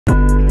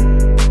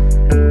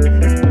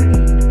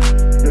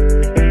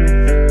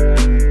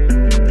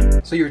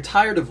So you're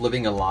tired of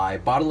living a lie,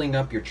 bottling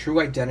up your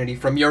true identity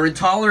from your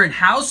intolerant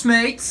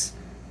housemates,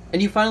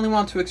 and you finally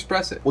want to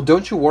express it. Well,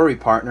 don't you worry,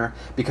 partner,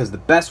 because the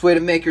best way to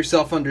make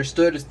yourself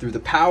understood is through the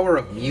power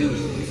of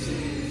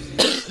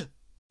music.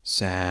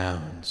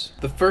 Sounds.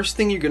 The first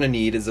thing you're gonna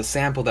need is a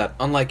sample that,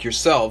 unlike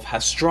yourself,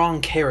 has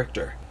strong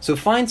character. So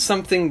find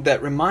something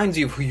that reminds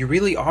you of who you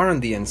really are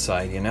on the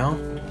inside, you know?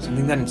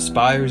 Something that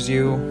inspires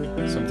you,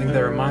 something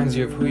that reminds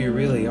you of who you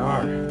really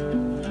are.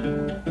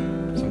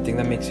 Something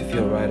that makes you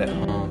feel right at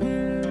home.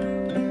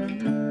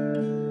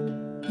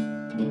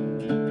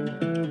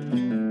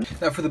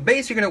 Now for the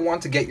bass, you're going to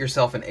want to get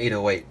yourself an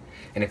 808.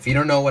 And if you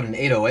don't know what an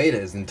 808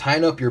 is, then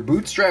tighten up your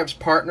bootstraps,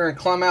 partner, and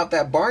climb out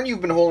that barn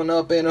you've been holding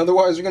up in,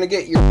 otherwise you're going to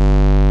get your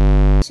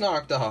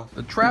knocked off.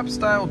 The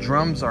trap-style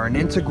drums are an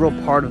integral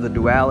part of the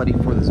duality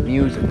for this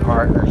music,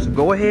 partner, so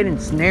go ahead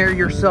and snare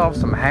yourself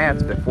some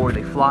hats before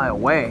they fly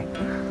away.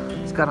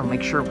 Just gotta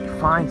make sure we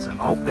find some.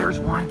 Oh, there's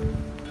one.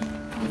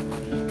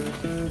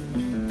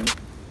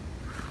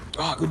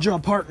 Oh, good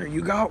job, partner.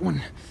 You got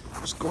one.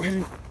 Just go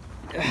ahead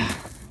and...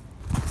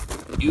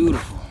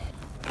 Beautiful.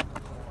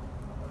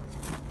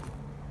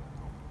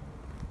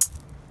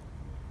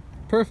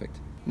 Perfect.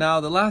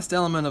 Now, the last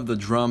element of the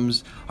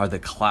drums are the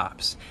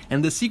claps.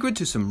 And the secret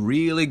to some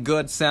really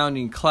good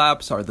sounding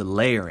claps are the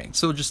layering.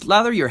 So just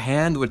lather your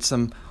hand with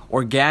some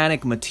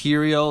organic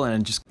material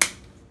and just...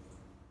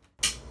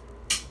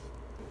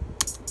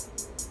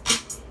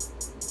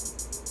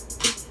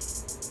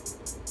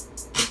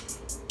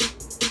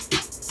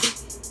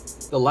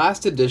 The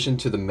last addition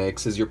to the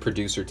mix is your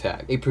producer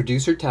tag. A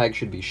producer tag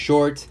should be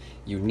short,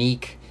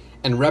 unique,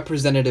 and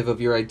representative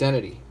of your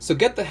identity. So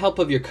get the help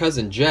of your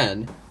cousin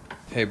Jen.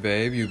 Hey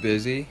babe, you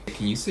busy?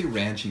 Can you say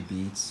ranchy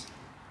beats?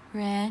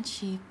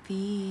 Ranchy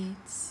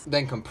beats.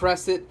 Then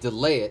compress it,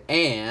 delay it,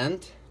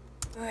 and...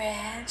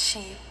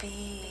 Ranchy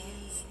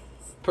beats.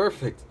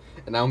 Perfect.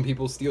 And now when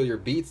people steal your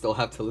beats, they'll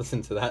have to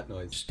listen to that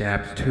noise.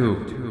 Step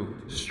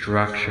 2.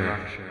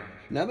 Structure.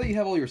 Now that you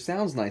have all your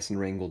sounds nice and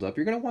wrangled up,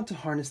 you're going to want to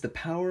harness the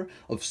power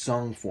of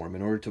song form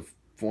in order to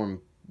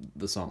form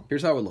the song.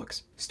 Here's how it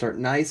looks. Start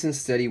nice and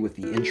steady with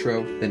the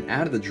intro, then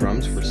add the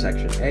drums for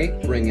section A,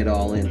 bring it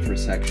all in for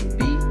section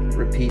B,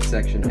 repeat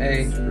section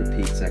A,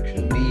 repeat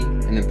section B,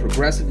 and then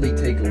progressively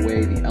take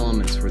away the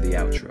elements for the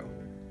outro.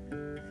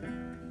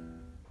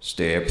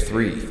 Step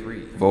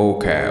 3.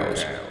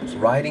 Vocals.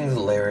 Writing the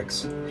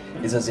lyrics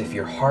is as if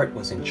your heart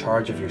was in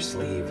charge of your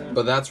sleeve.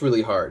 But that's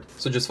really hard,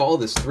 so just follow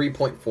this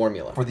 3-point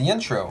formula. For the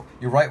intro,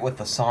 you write what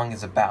the song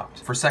is about.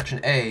 For section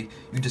A,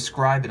 you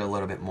describe it a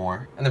little bit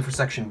more. And then for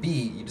section B,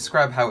 you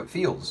describe how it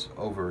feels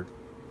over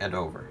and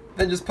over.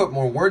 Then just put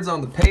more words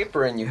on the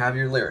paper and you have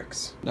your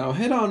lyrics. Now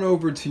head on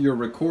over to your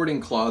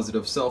recording closet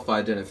of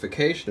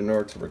self-identification in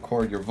order to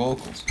record your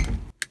vocals.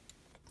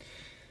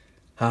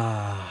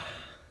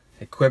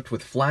 Equipped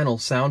with flannel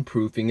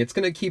soundproofing, it's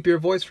going to keep your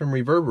voice from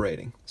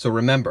reverberating. So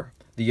remember,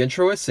 the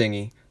intro is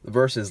singy, the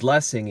verse is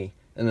less singy,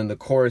 and then the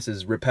chorus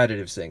is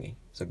repetitive singy.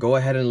 So go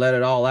ahead and let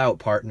it all out,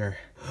 partner.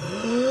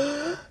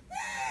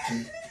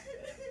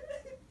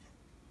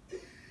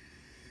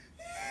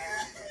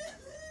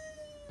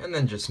 And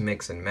then just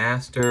mix and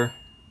master.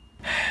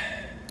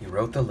 You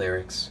wrote the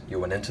lyrics, you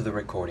went into the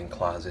recording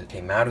closet,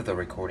 came out of the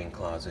recording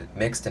closet,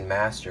 mixed and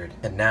mastered,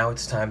 and now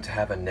it's time to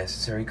have a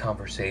necessary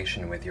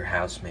conversation with your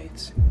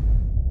housemates.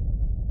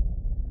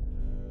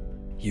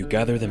 You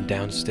gather them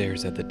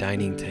downstairs at the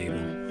dining table.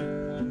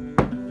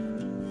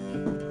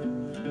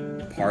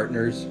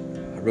 Partners,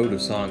 I wrote a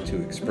song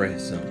to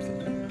express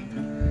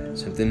something.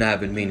 Something I've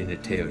been meaning to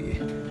tell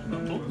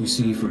you. You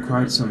see, for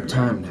quite some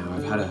time now,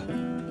 I've had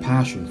a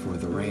passion for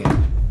the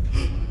ranch.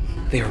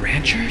 They are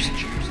ranchers?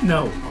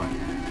 No, partner.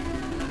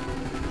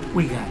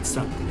 We got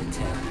something to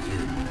tell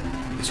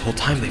you. This whole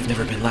time they've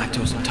never been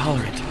lactose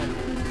intolerant.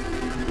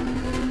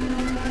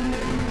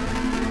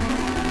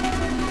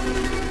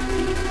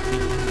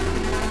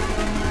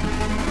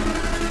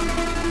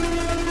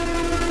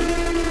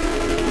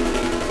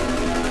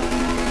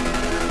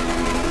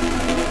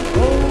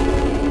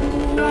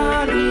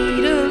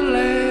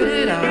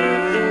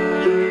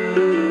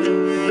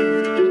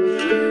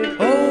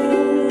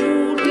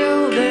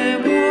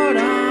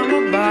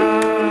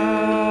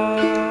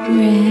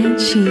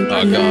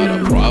 I got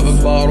a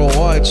private bottle of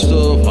white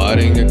stuff,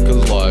 hiding it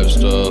cause life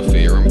stuff,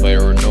 fear and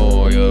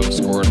paranoia,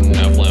 squirting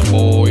that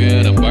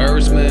flamboyant,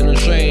 embarrassment and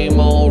shame,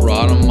 all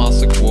right on my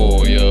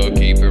sequoia,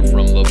 keep it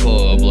from the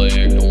public,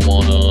 don't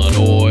wanna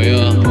annoy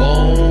ya.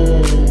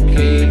 Won't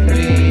keep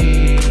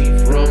me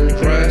from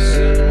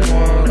dressing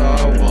what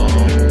I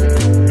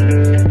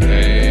want,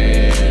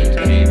 can't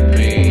keep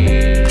me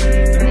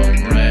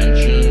from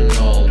ranching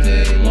all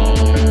day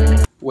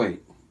long.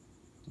 Wait,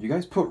 you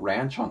guys put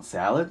ranch on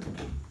salad?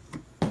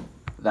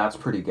 That's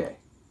pretty gay.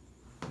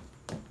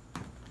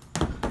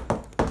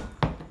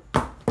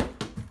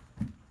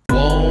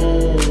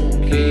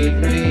 Won't keep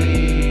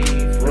me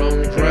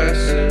from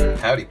dressing.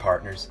 Howdy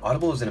partners.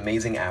 Audible is an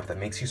amazing app that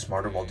makes you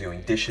smarter while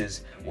doing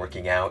dishes,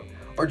 working out,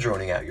 or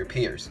droning out your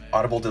peers.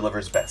 Audible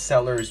delivers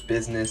bestsellers,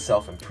 business,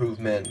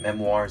 self-improvement,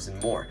 memoirs,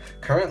 and more.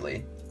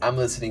 Currently, I'm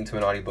listening to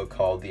an audiobook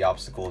called The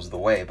Obstacle is the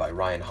Way by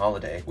Ryan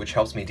Holiday, which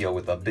helps me deal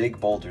with the big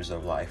boulders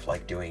of life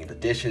like doing the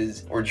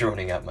dishes or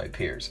droning at my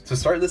peers. So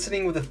start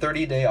listening with a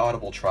 30-day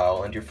Audible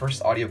trial, and your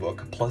first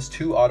audiobook plus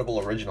 2 Audible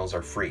originals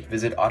are free.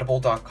 Visit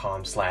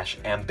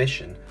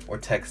audible.com/ambition or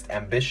text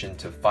ambition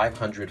to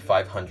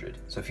 500-500.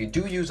 So if you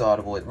do use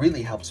Audible, it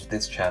really helps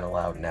this channel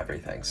out and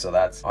everything. So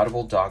that's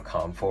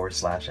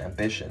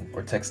audible.com/ambition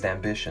or text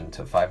ambition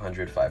to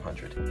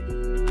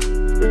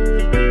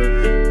 500-500.